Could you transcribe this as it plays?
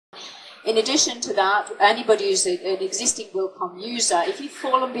In addition to that, anybody who's an existing Wilcom user, if you've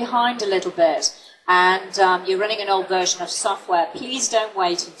fallen behind a little bit and you're running an old version of software, please don't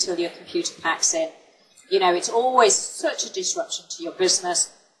wait until your computer packs in. You know, it's always such a disruption to your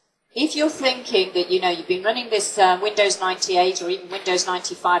business. If you're thinking that, you know, you've been running this Windows 98 or even Windows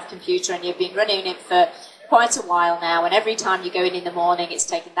 95 computer and you've been running it for quite a while now, and every time you go in the morning it's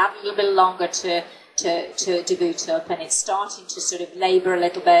taken that little bit longer to boot up and it's starting to sort of labour a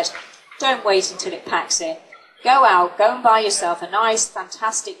little bit, don't wait until it packs in. Go out, go and buy yourself a nice,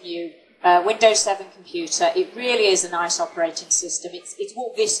 fantastic new Windows 7 computer. It really is a nice operating system. It's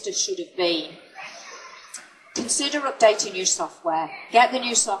what Vista should have been. Consider updating your software. Get the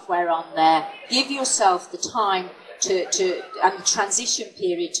new software on there. Give yourself the time and the transition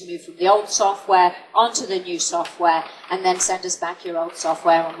period to move from the old software onto the new software, and then send us back your old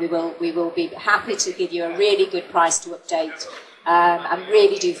software, and we will be happy to give you a really good price to update. And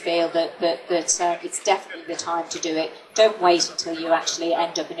really do feel that it's definitely the time to do it. Don't wait until you actually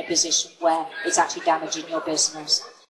end up in a position where it's actually damaging your business.